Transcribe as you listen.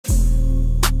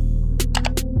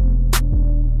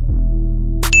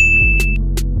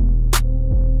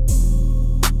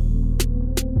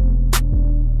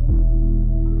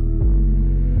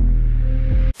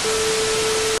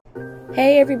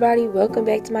Hey everybody, welcome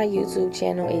back to my YouTube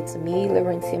channel. It's me,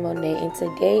 Laurencyia, Monaye, and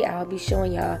today I'll be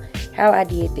showing y'all how I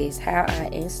did this, how I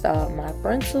installed my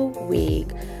frontal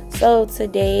wig. So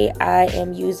today I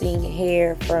am using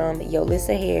hair from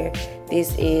Yolissa hair.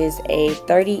 This is a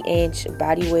 30-inch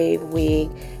body wave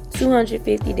wig,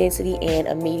 250 density and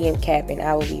a medium cap, and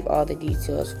I will leave all the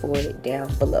details for it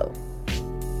down below.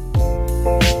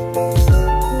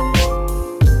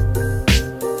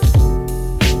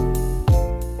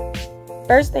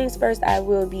 First things first, I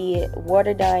will be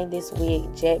water dyeing this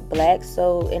wig jet black.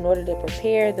 So in order to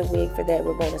prepare the wig for that,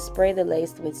 we're going to spray the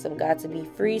lace with some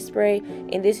Got2b freeze spray,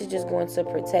 and this is just going to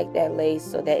protect that lace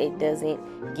so that it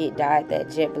doesn't get dyed that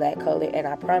jet black color. And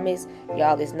I promise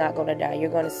y'all, it's not going to dye.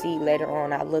 You're going to see later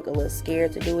on I look a little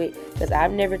scared to do it because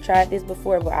I've never tried this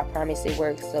before, but I promise it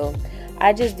works. So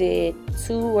I just did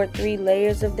 2 or 3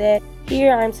 layers of that.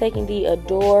 Here I'm taking the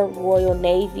Adore Royal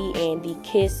Navy and the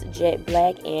Kiss Jet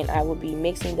Black, and I will be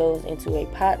mixing those into a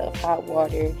pot of hot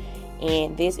water,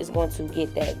 and this is going to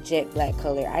get that jet black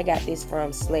color. I got this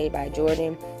from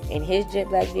SlayedByJordan in his jet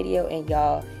black video, and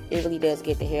y'all, it really does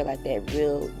get the hair like that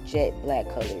real jet black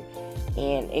color.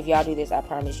 And if y'all do this, I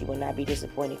promise you will not be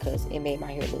disappointed because it made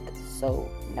my hair look so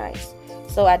nice.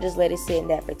 So I just let it sit in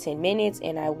that for 10 minutes,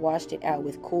 and I washed it out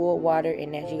with cool water,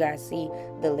 and as you guys see,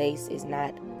 the lace is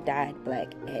not dyed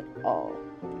black at all.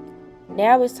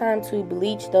 Now it's time to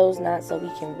bleach those knots so we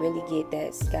can really get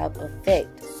that scalp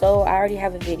effect. So I already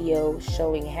have a video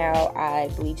showing how I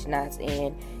bleach knots,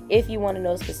 and if you want to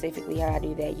know specifically how I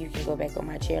do that, you can go back on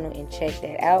my channel and check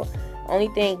that out. Only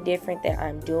thing different that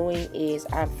I'm doing is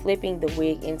I'm flipping the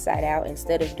wig inside out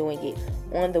instead of doing it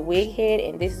on the wig head,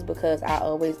 and this is because I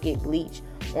always get bleach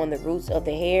on the roots of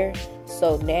the hair.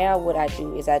 So now what I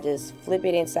do is I just flip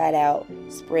it inside out,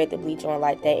 spread the bleach on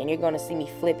like that, and you're going to see me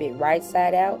flip it right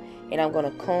side out, and I'm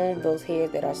going to comb those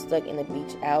hairs that are stuck in the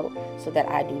bleach out so that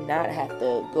I do not have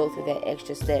to go through that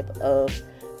extra step of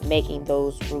making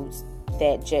those roots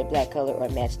that jet black color or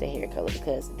match the hair color,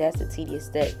 because that's a tedious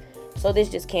step. So this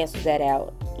just cancels that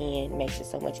out and makes it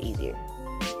so much easier.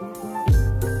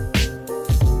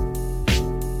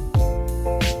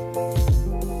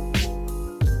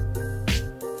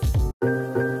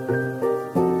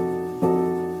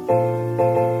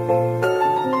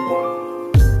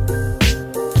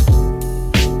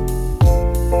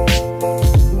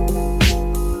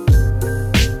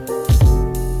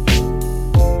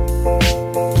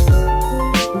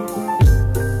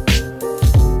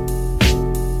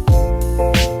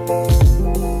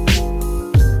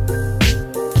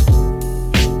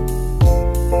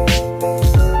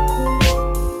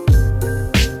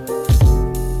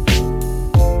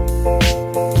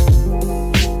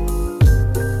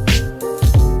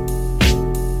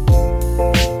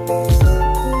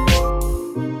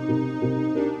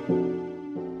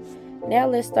 Now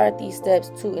let's start these steps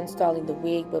to installing the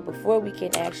wig, but before we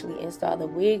can actually install the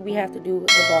wig, we have to do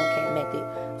the ball cap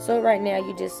method. So right now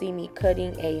you just see me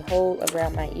cutting a hole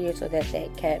around my ear so that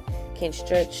that cap can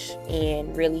stretch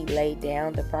and really lay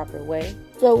down the proper way.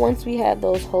 So once we have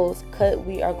those holes cut,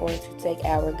 we are going to take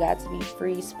our Got2b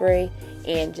freeze spray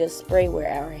and just spray where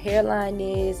our hairline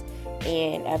is,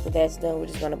 and after that's done, we're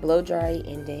just going to blow dry it,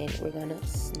 and then we're going to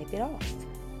snip it off.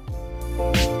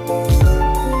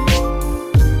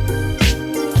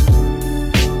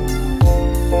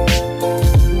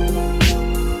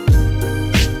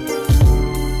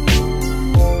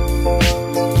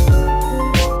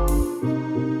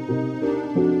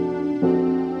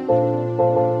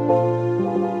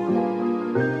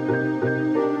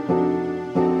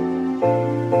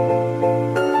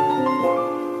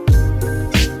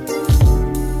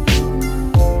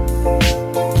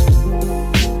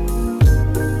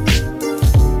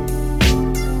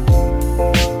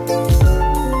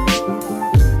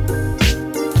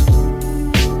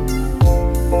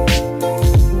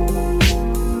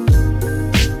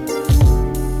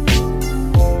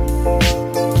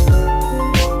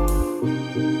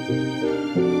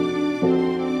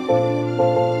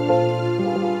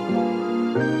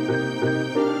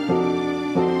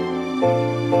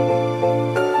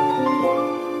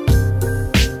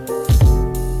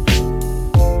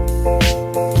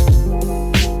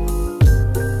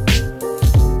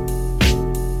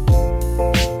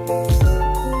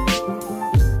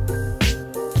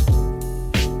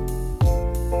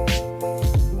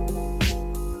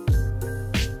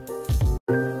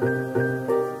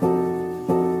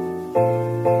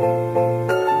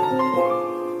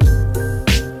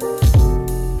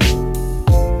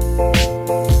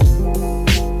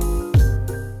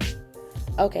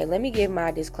 Okay, let me give my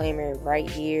disclaimer right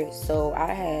here. So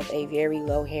I have a very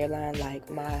low hairline, like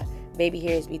my baby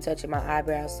hairs be touching my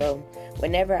eyebrows. So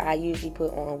whenever I usually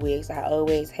put on wigs, I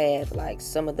always have like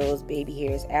some of those baby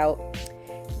hairs out.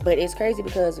 But it's crazy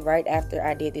because right after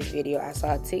I did this video, I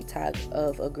saw a TikTok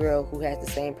of a girl who has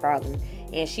the same problem,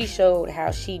 and she showed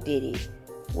how she did it,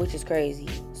 which is crazy.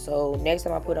 So next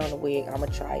time I put on a wig, I'm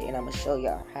gonna try it and I'm gonna show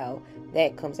y'all how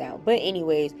that comes out. But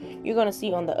anyways, you're gonna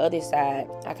see on the other side,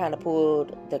 I kind of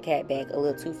pulled the cap back a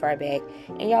little too far back,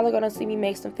 and y'all are gonna see me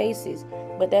make some faces.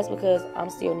 But that's because I'm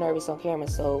still nervous on camera,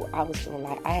 so I was feeling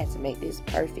like I had to make this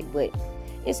perfect. But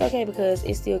it's okay because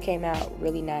it still came out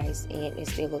really nice and it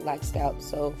still looked like scalp,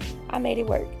 so I made it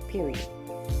work, period.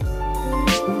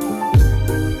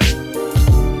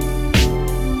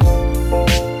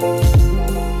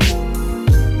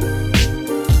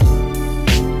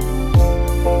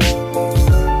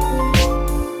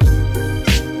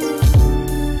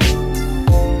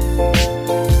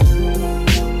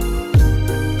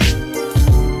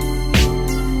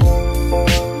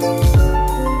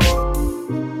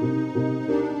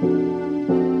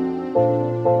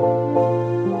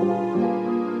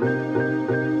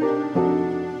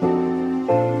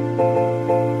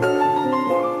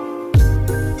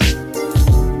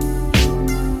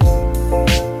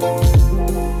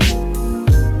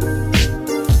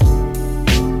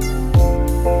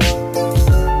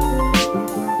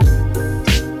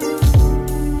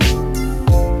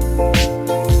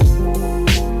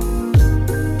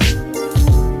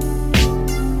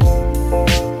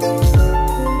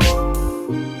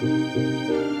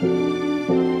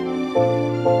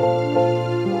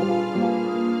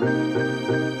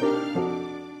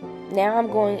 Now I'm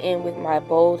going in with my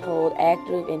Bold Hold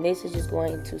Active, and this is just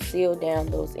going to seal down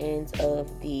those ends of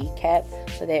the cap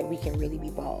so that we can really be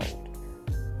bald.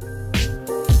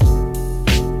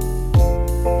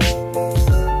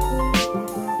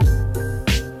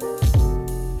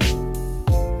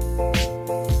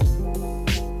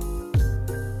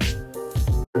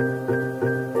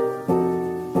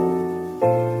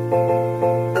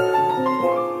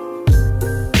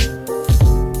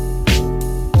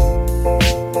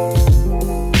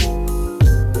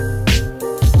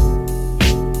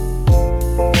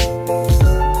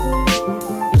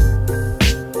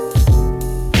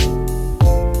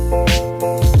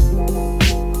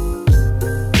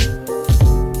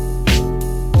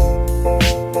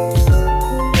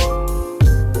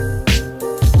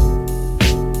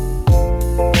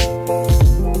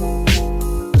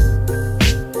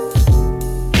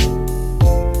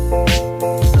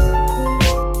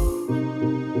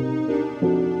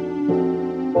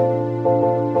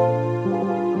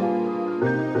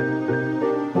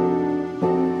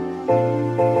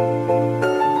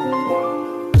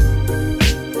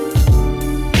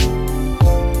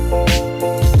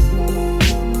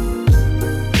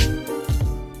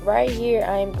 Right here,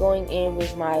 I am going in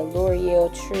with my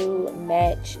L'Oreal True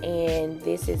Match, and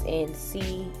this is in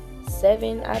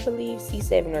C7, I believe,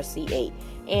 C7 or C8.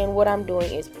 And what I'm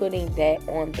doing is putting that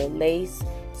on the lace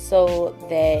so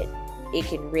that it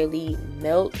can really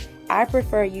melt. I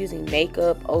prefer using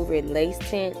makeup over lace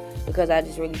tint because I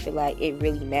just really feel like it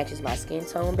really matches my skin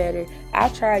tone better.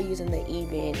 I've tried using the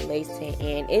even lace tint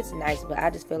and it's nice, but I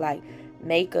just feel like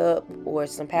makeup or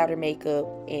some powder makeup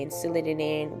and sealing it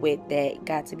in with that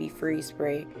Got To Be Free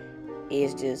spray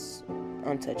is just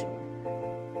untouchable.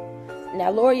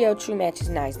 Now L'Oreal True Match is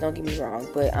nice, don't get me wrong,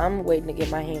 but I'm waiting to get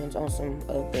my hands on some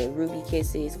of the Ruby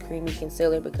Kisses creamy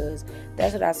concealer because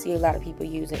that's what I see a lot of people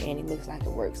using and it looks like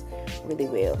it works really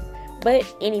well. But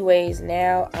anyways,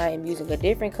 now I am using a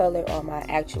different color on my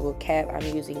actual cap.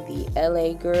 I'm using the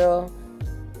LA Girl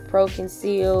Pro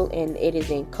Conceal, and it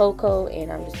is in Cocoa, and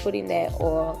I'm just putting that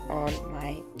all on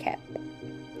my cap.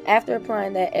 After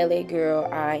applying that LA Girl,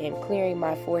 I am clearing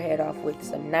my forehead off with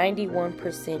some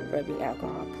 91% rubbing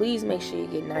alcohol. Please make sure you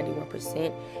get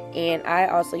 91%. And I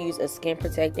also use a skin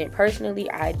protectant. Personally,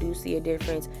 I do see a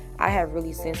difference. I have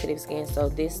really sensitive skin, so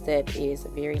this step is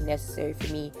very necessary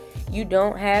for me. You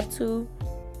don't have to,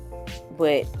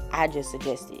 but I just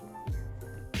suggest it.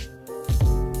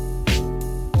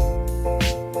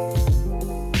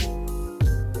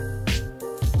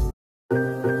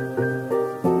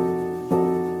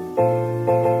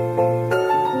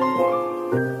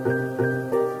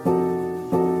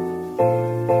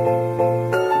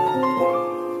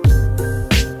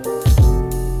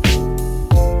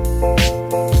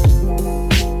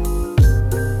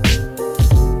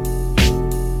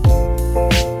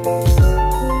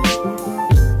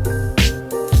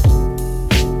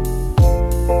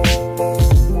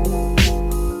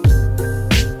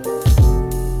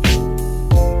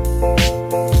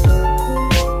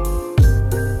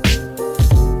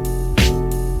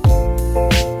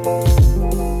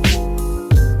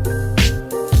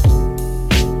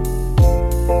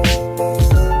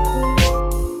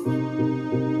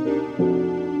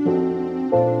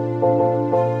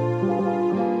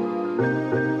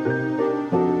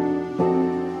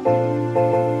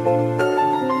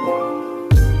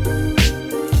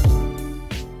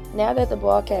 Now that the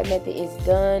ball cap method is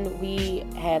done, we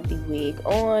have the wig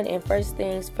on, and first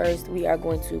things first, we are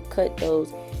going to cut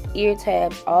those ear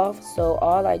tabs off. So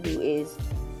all I do is,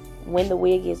 when the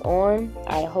wig is on,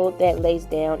 I hold that lace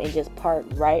down and just part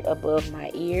right above my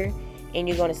ear, and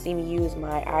you're going to see me use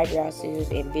my eyebrow scissors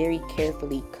and very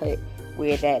carefully cut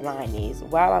where that line is.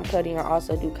 While I'm cutting, I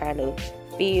also do kind of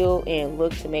feel and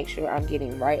look to make sure I'm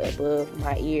getting right above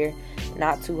my ear,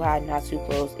 not too high, not too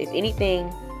close. If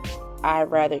anything,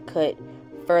 I'd rather cut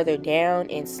further down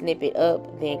and snip it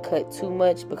up than cut too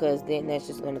much, because then that's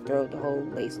just going to throw the whole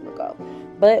lace look off.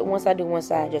 But once I do one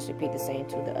side, just repeat the same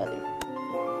to the other.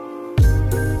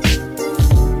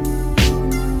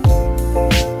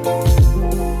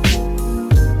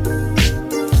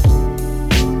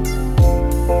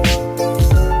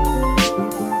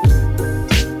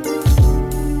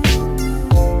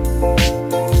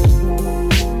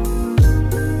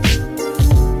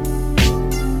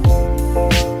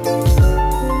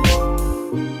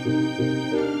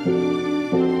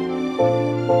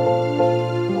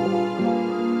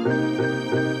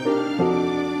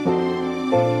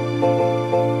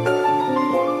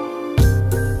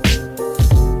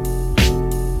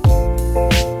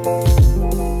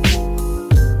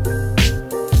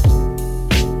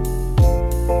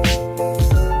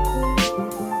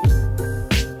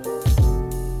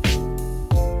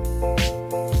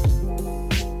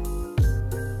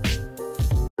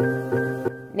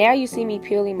 Now you see me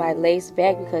peeling my lace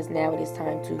back because now it is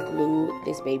time to glue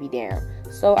this baby down.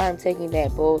 So I'm taking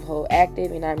that bold hold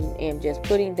active and I am just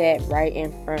putting that right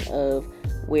in front of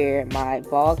where my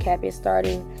ball cap is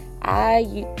starting.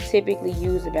 I typically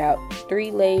use about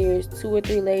 3 layers, 2 or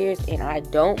 3 layers, and I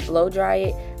don't blow dry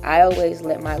it. I always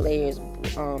let my layers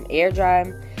air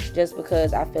dry, just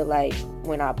because I feel like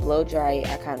when I blow dry it,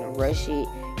 I kind of rush it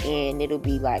and it'll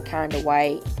be like kind of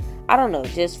white. I don't know,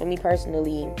 just for me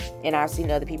personally, and I've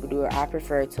seen other people do it, I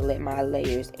prefer to let my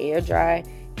layers air dry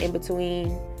in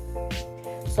between.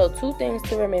 So 2 things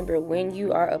to remember when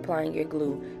you are applying your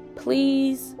glue.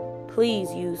 Please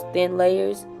use thin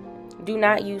layers. Do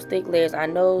not use thick layers. I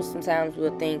know sometimes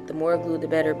we'll think the more glue the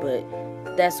better, but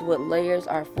that's what layers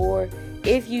are for.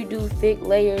 If you do thick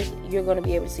layers, you're going to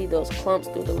be able to see those clumps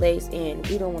through the lace, and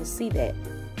we don't want to see that.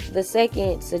 The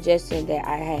second suggestion that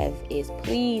I have is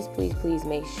please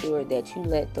make sure that you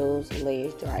let those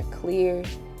layers dry clear.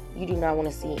 You do not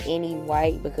want to see any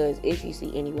white, because if you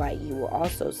see any white, you will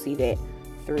also see that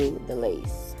through the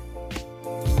lace.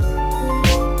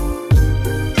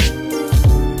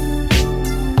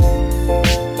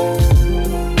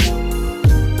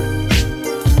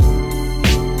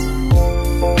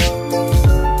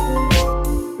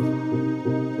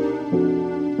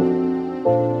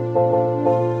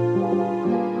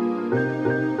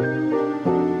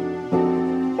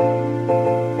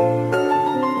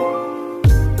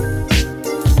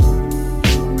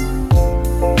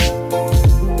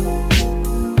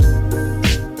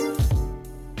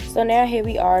 So now here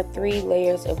we are, 3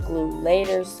 layers of glue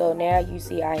later. So now you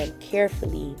see I am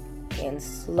carefully and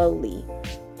slowly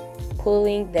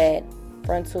pulling that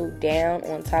frontal down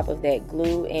on top of that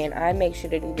glue, and I make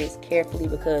sure to do this carefully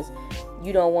because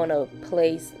you don't want to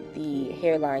place the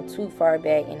hairline too far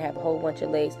back and have a whole bunch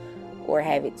of lace, or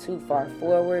have it too far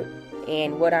forward.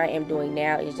 And what I am doing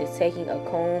now is just taking a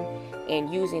comb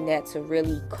and using that to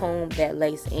really comb that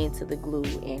lace into the glue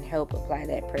and help apply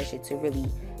that pressure to really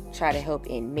try to help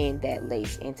and mend that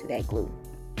lace into that glue.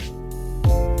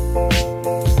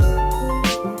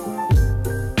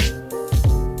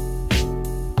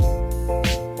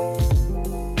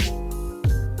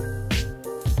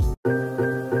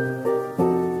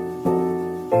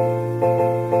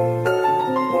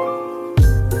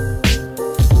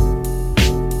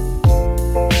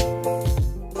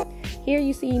 Here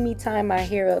you see me tying my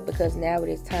hair up because now it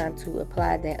is time to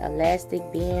apply that elastic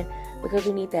band, because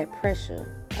we need that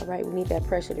pressure. All right, we need that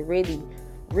pressure to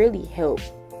really help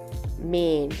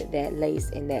mend that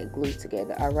lace and that glue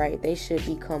together. All right, they should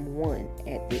become one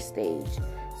at this stage.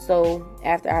 So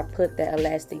after I put that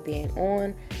elastic band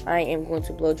on, I am going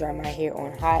to blow dry my hair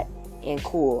on hot and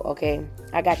cool. Okay,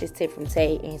 I got this tip from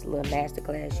Tay in his little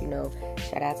masterclass, you know,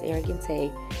 shout out to Arrogant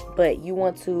Tae. But you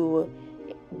want to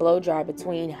blow dry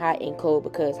between hot and cold,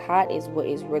 because hot is what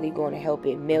is really going to help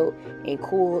it melt and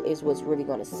cool is what's really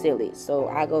going to seal it. So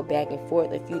I go back and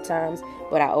forth a few times,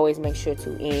 but I always make sure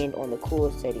to end on the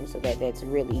cool setting so that that's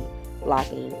really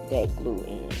locking that glue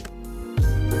in.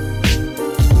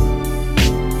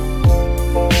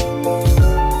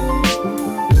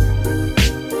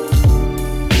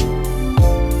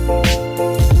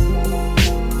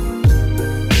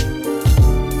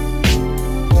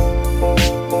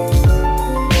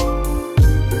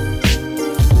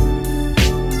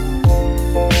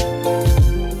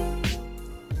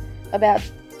 About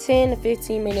 10 to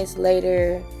 15 minutes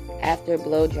later, after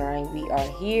blow drying, we are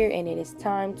here and it is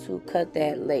time to cut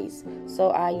that lace. So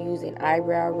I use an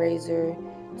eyebrow razor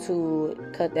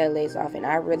to cut that lace off, and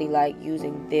I really like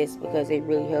using this because it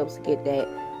really helps get that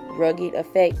rugged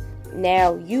effect.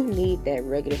 Now you need that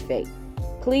rugged effect.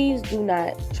 Please do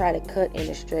not try to cut in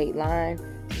a straight line.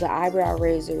 The eyebrow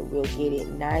razor will get it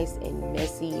nice and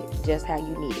messy just how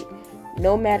you need it.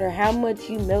 No matter how much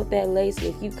you melt that lace,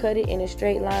 if you cut it in a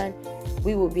straight line,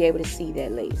 we will be able to see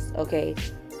that lace, okay?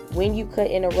 When you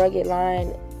cut in a rugged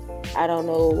line, I don't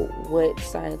know what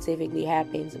scientifically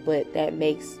happens, but that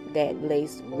makes that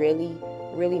lace really,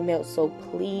 really melt. So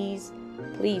please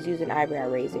use an eyebrow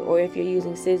razor. Or if you're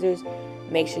using scissors,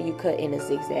 make sure you cut in a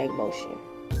zigzag motion.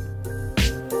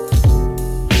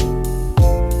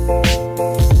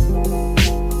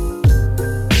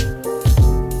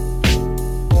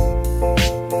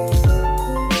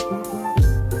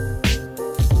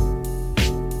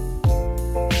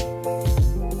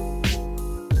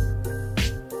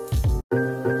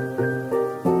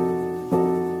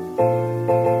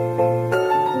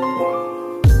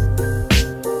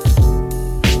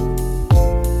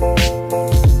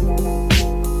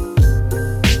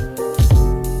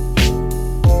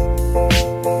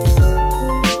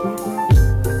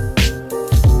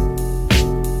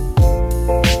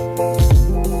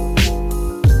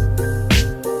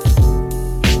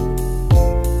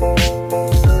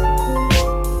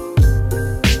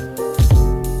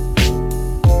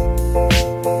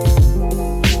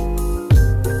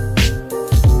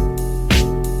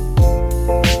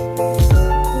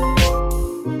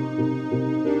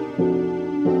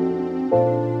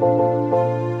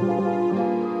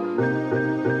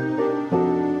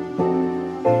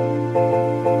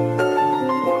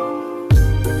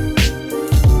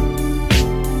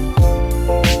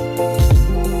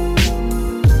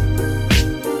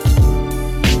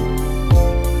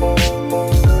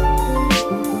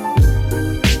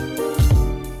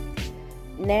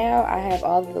 Now I have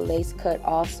all of the lace cut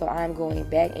off, so I'm going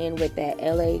back in with that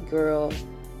LA Girl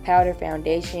powder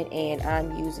foundation, and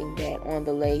I'm using that on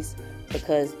the lace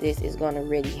because this is going to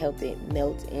really help it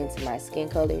melt into my skin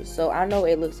color. So I know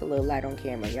it looks a little light on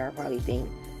camera. Y'all probably think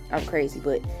I'm crazy,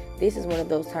 but this is one of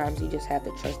those times you just have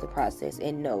to trust the process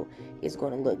and know it's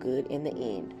going to look good in the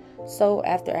end. So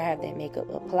after I have that makeup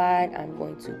applied, I'm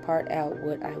going to part out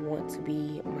what I want to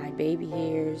be my baby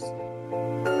hairs.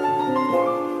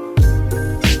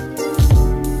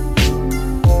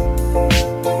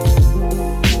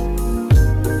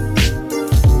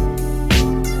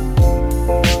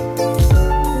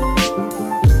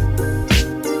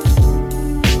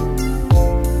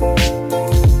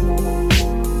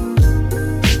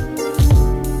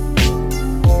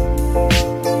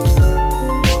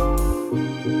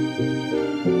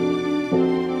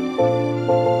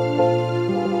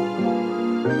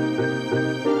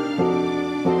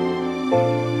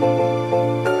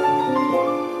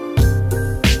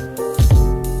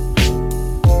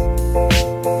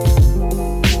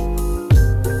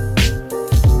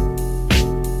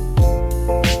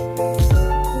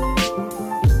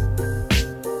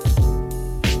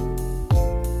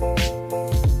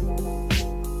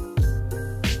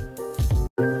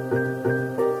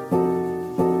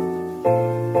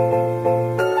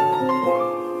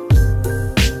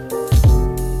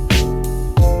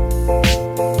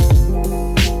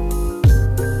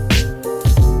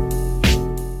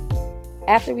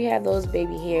 After we have those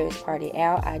baby hairs parted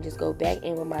out, I just go back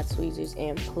in with my tweezers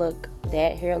and pluck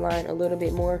that hairline a little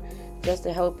bit more just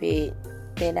to help it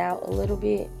thin out a little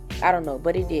bit. I don't know,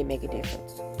 but it did make a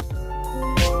difference.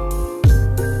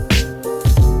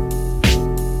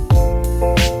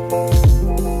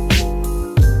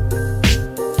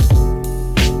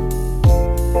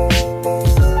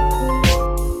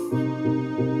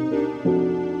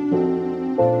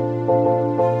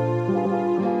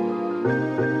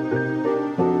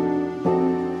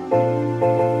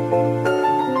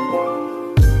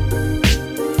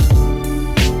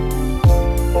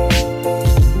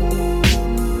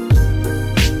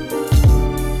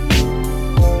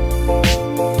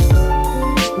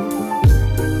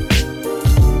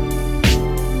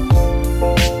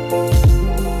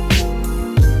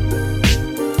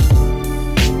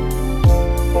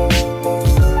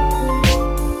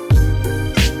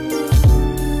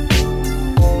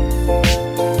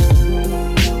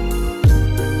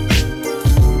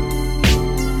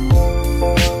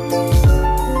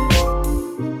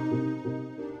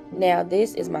 Now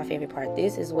this is my favorite part.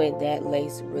 This is when that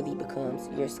lace really becomes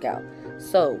your scalp.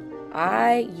 So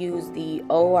I use the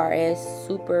ORS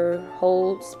Super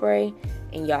Hold Spray,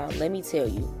 and y'all, let me tell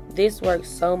you, This works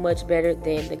so much better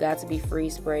than the Got to Be Free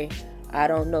spray. I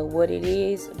don't know what it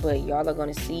is, but y'all are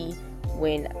going to see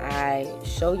when I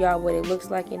show y'all what it looks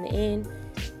like in the end.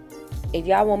 If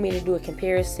y'all want me to do a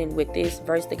comparison with this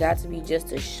versus the Got to Be just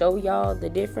to show y'all the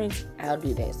difference, I'll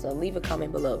do that. So leave a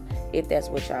comment below if that's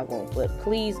what y'all want. But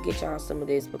please get y'all some of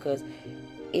this because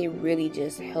it really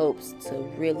just helps to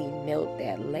really melt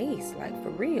that lace, like for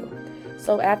real.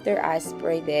 So after I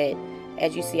spray that,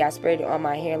 as you see, I sprayed it on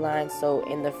my hairline. So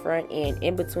in the front end,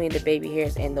 in between the baby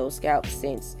hairs and those scalp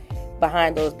scents,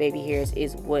 behind those baby hairs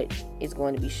is what is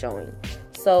going to be showing.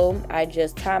 So I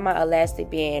just tie my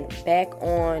elastic band back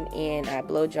on and I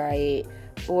blow dry it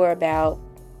for about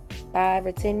 5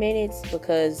 or 10 minutes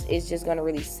because it's just going to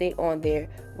really sit on there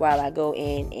while I go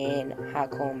in and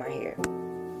hot comb my hair.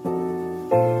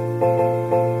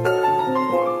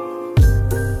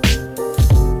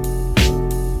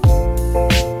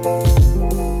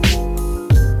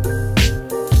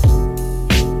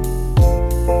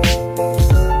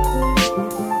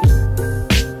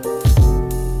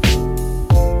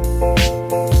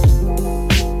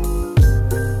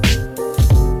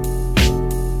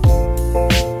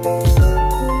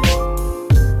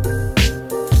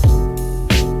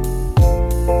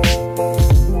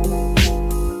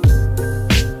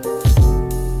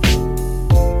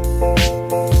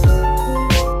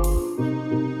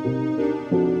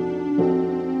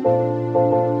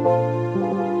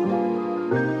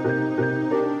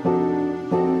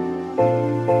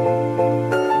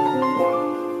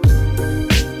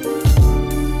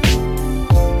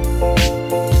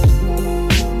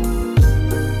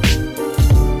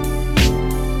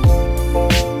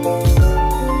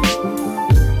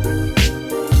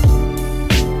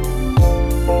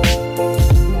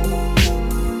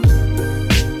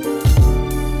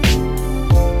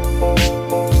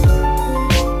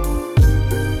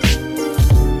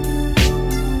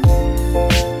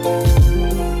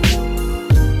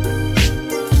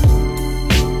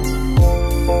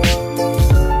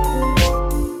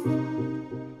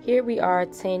 Here we are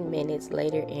 10 minutes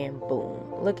later and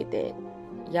boom, look at that.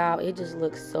 Y'all, it just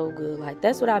looks so good. Like,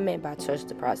 that's what I meant by trust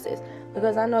the process,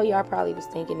 because I know y'all probably was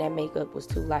thinking that makeup was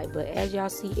too light, but as y'all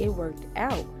see, it worked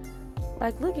out.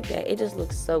 Like, look at that, it just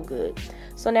looks so good.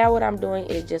 So now what I'm doing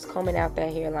is just combing out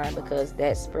that hairline because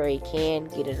that spray can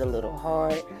get it a little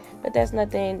hard, but that's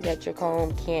nothing that your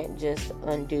comb can't just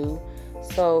undo.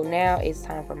 So now it's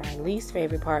time for my least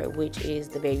favorite part, which is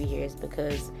the baby hairs,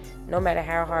 because no matter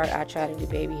how hard I try to do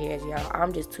baby hairs, y'all,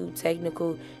 I'm just too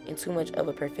technical and too much of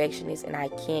a perfectionist, and I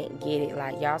can't get it.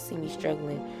 Like, y'all see me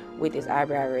struggling with this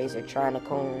eyebrow razor trying to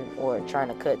comb or trying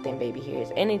to cut them baby hairs,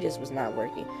 and it just was not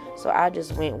working. So I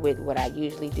just went with what I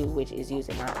usually do, which is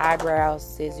using my eyebrows,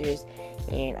 scissors,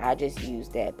 and I just use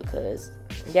that because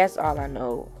that's all I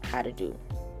know how to do.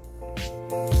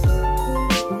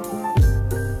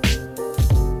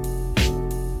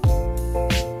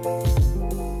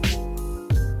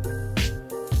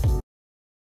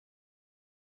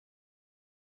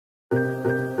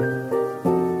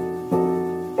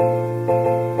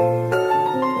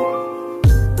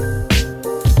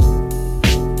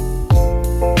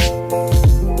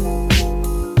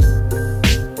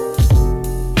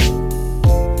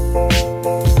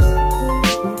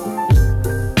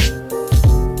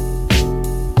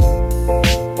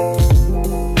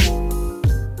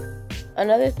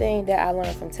 Another thing that I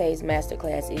learned from Tay's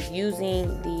masterclass is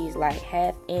using these like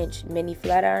 1/2-inch mini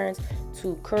flat irons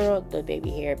to curl the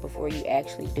baby hair before you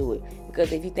actually do it.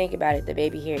 Because if you think about it, the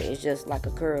baby hair is just like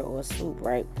a curl or a swoop,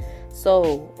 right?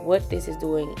 So what this is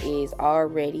doing is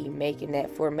already making that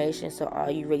formation, so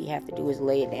all you really have to do is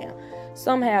lay it down.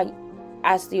 Somehow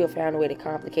I still found a way to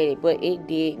complicate it, but it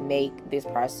did make this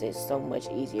process so much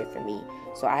easier for me.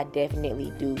 So I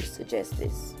definitely do suggest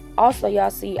this. Also, y'all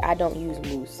see, I don't use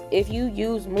mousse. If you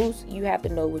use mousse, you have to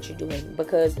know what you're doing,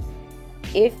 because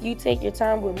if you take your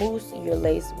time with mousse, your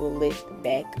lace will lift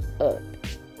back up.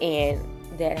 And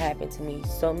that happened to me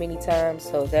so many times.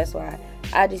 So that's why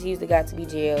I just use the Got to Be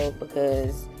gel,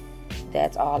 because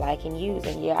that's all I can use.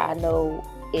 And yeah, I know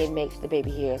it makes the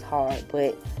baby hairs hard,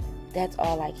 but that's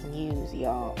all I can use,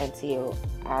 y'all, until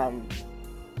I'm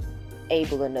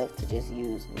able enough to just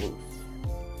use mousse.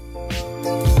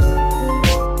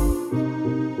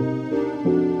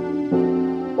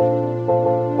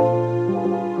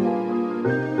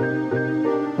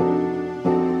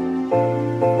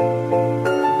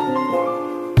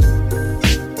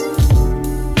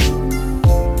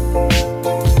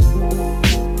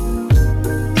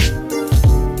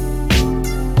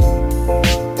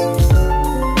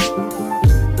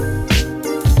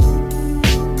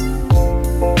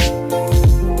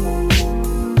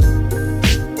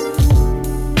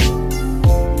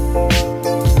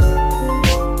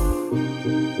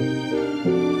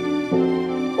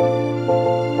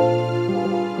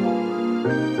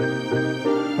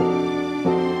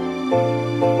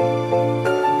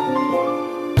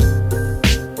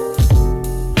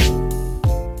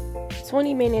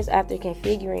 friends, after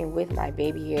configuring with my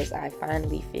baby hairs, I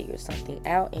finally figured something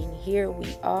out, and here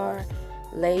we are.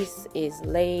 Lace is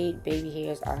laid, baby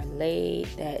hairs are laid,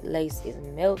 that lace is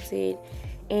melted,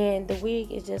 and the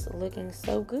wig is just looking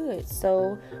so good.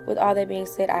 So with all that being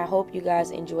said, I hope you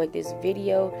guys enjoyed this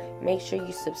video. Make sure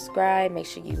you subscribe, make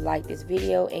sure you like this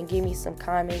video, and give me some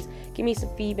comments, give me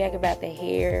some feedback about the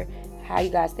hair, how you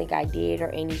guys think I did, or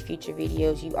any future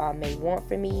videos you all may want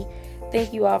from me.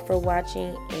 Thank you all for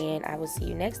watching, and I will see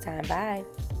you next time. Bye.